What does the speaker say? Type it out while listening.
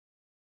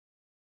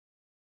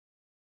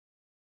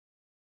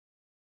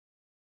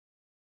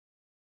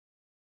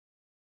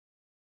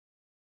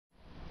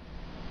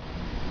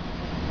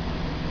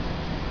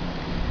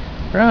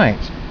Right,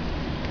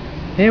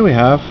 here we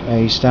have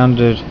a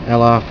standard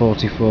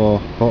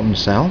LR44 button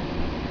cell,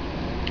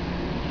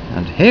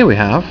 and here we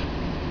have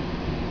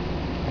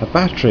a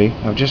battery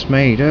I've just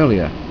made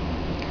earlier,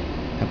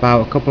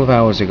 about a couple of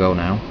hours ago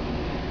now.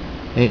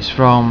 It's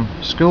from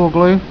school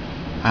glue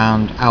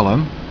and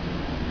alum.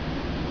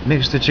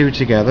 Mixed the two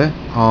together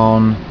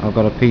on, I've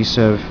got a piece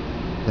of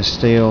the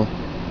steel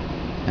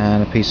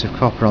and a piece of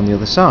copper on the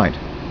other side,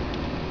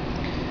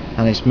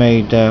 and it's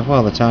made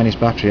well, the tiniest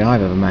battery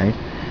I've ever made.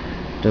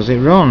 Does it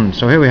run?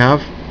 So here we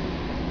have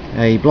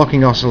a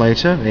blocking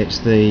oscillator. It's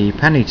the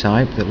penny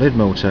type that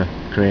Lidmotor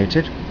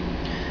created,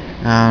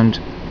 and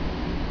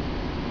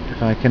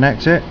if I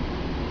connect it,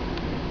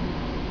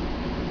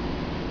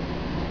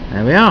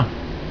 there we are.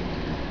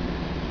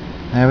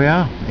 There we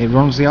are. It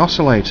runs the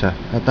oscillator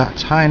at that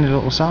tiny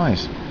little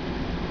size.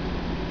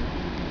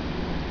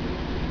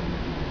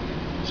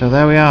 So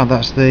there we are.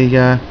 That's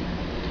the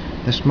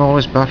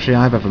smallest battery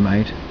I've ever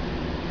made.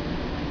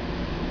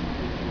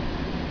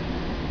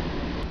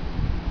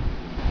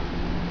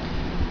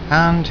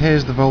 And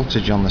here's the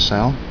voltage on the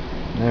cell.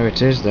 There it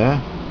is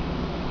there.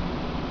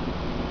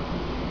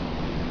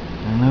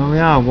 And there we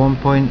are,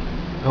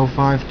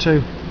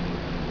 1.052.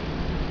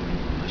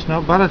 It's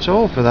not bad at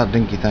all for that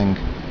dinky thing.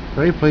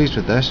 Very pleased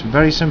with this.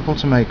 Very simple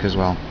to make as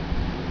well.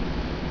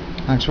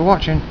 Thanks for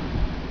watching.